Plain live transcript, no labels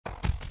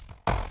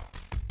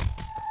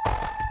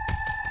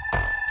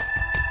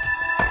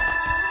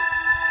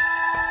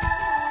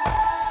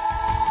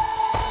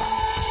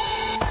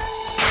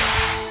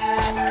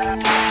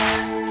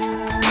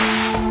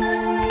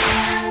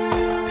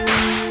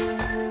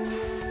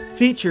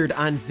Featured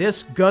on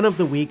this Gun of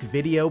the Week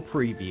video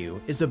preview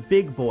is a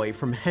big boy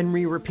from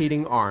Henry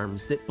Repeating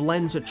Arms that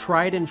blends a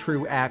tried and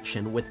true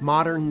action with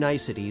modern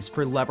niceties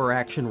for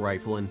lever-action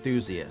rifle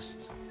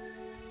enthusiasts.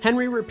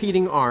 Henry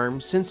Repeating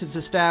Arms, since its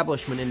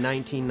establishment in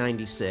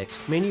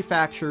 1996,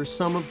 manufactures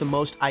some of the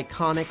most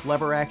iconic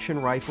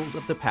lever-action rifles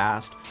of the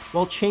past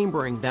while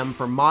chambering them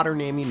for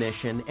modern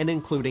ammunition and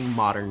including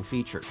modern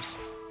features.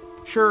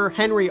 Sure,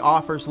 Henry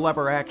offers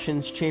lever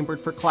actions chambered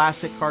for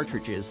classic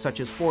cartridges such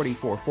as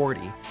 4440,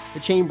 the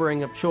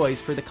chambering of choice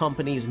for the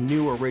company's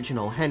new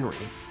original Henry,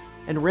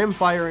 and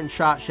rimfire and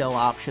shotshell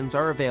options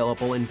are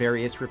available in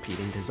various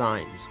repeating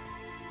designs.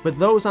 But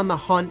those on the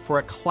hunt for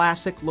a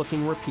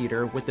classic-looking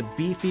repeater with a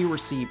beefy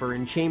receiver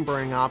and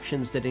chambering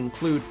options that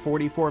include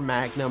 44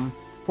 Magnum,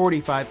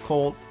 45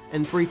 Colt,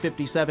 and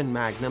 357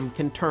 Magnum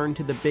can turn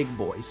to the big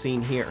boy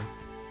seen here.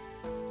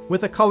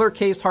 With a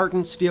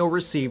color-case-hardened steel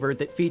receiver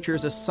that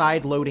features a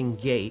side-loading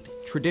gate,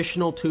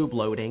 traditional tube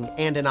loading,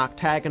 and an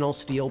octagonal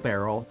steel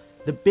barrel,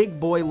 the big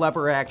boy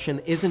lever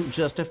action isn't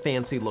just a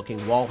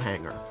fancy-looking wall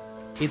hanger.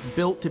 It's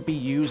built to be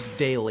used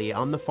daily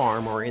on the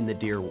farm or in the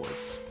deer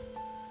woods.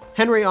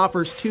 Henry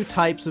offers two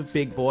types of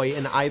big boy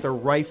in either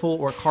rifle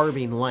or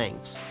carbine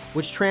lengths,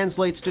 which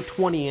translates to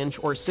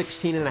 20-inch or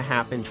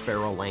 16.5-inch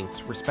barrel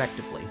lengths,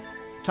 respectively.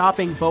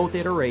 Topping both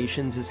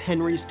iterations is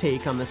Henry's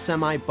take on the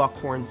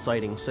semi-buckhorn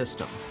sighting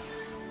system.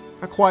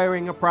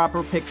 Acquiring a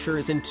proper picture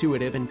is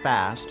intuitive and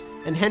fast,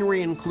 and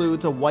Henry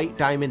includes a white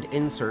diamond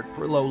insert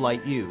for low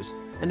light use,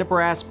 and a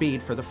brass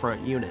bead for the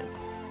front unit.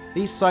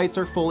 These sights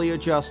are fully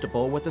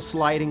adjustable with a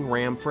sliding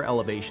ramp for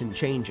elevation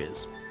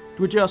changes.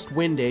 To adjust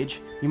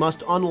windage, you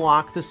must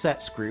unlock the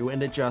set screw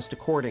and adjust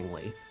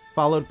accordingly,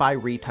 followed by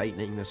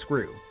retightening the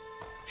screw.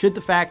 Should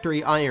the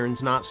factory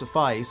irons not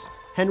suffice,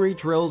 Henry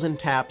drills and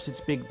taps its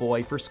big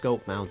boy for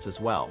scope mounts as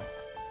well.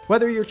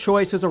 Whether your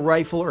choice is a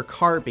rifle or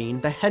carbine,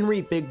 the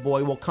Henry Big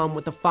Boy will come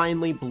with a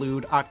finely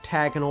blued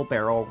octagonal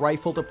barrel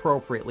rifled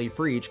appropriately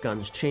for each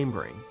gun's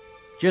chambering.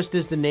 Just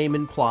as the name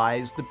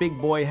implies, the Big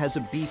Boy has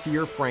a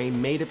beefier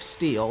frame made of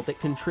steel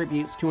that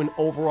contributes to an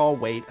overall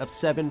weight of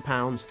 7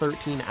 pounds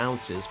 13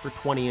 ounces for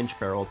 20-inch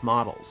barreled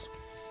models.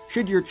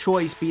 Should your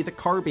choice be the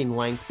carbine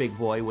length Big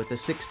Boy with a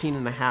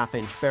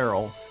 16.5-inch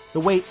barrel, the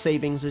weight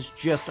savings is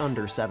just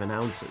under 7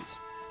 ounces.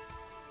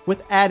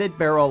 With added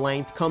barrel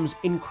length comes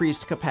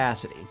increased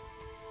capacity.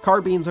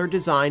 Carbines are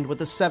designed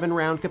with a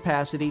 7-round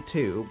capacity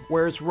tube,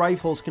 whereas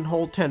rifles can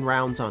hold 10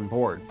 rounds on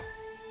board.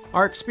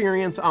 Our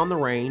experience on the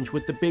range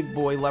with the Big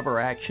Boy lever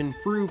action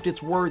proved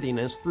its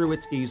worthiness through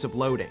its ease of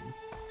loading.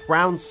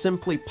 Rounds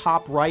simply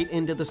pop right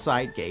into the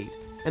side gate,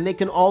 and they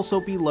can also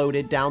be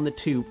loaded down the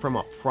tube from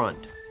up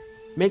front.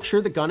 Make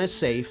sure the gun is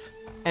safe,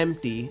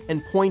 empty,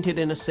 and pointed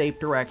in a safe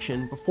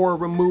direction before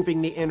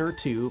removing the inner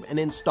tube and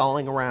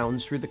installing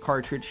rounds through the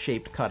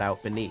cartridge-shaped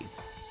cutout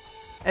beneath.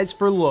 As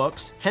for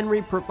looks,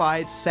 Henry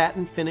provides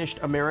satin-finished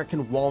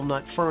American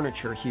walnut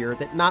furniture here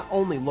that not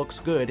only looks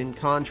good in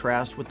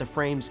contrast with the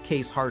frame's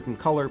case-hardened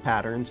color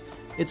patterns,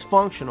 it's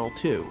functional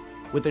too,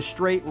 with a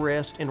straight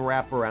wrist and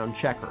wraparound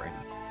checkering.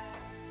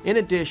 In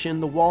addition,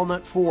 the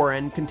walnut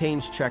fore-end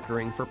contains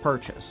checkering for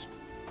purchase.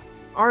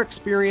 Our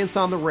experience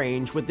on the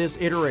range with this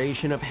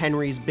iteration of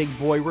Henry's Big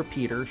Boy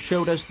repeater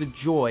showed us the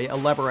joy a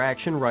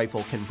lever-action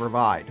rifle can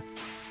provide.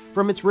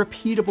 From its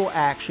repeatable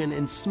action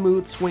and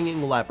smooth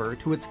swinging lever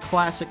to its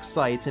classic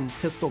sights and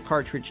pistol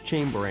cartridge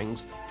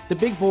chamberings, the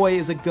Big Boy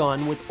is a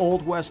gun with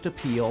Old West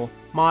appeal,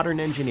 modern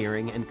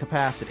engineering, and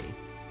capacity.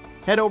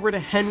 Head over to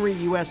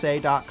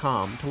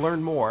henryusa.com to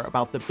learn more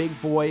about the Big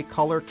Boy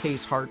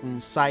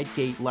color-case-hardened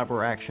side-gate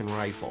lever-action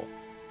rifle.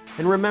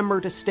 And remember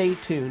to stay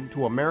tuned to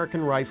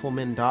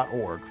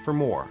AmericanRifleman.org for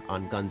more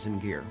on guns and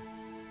gear.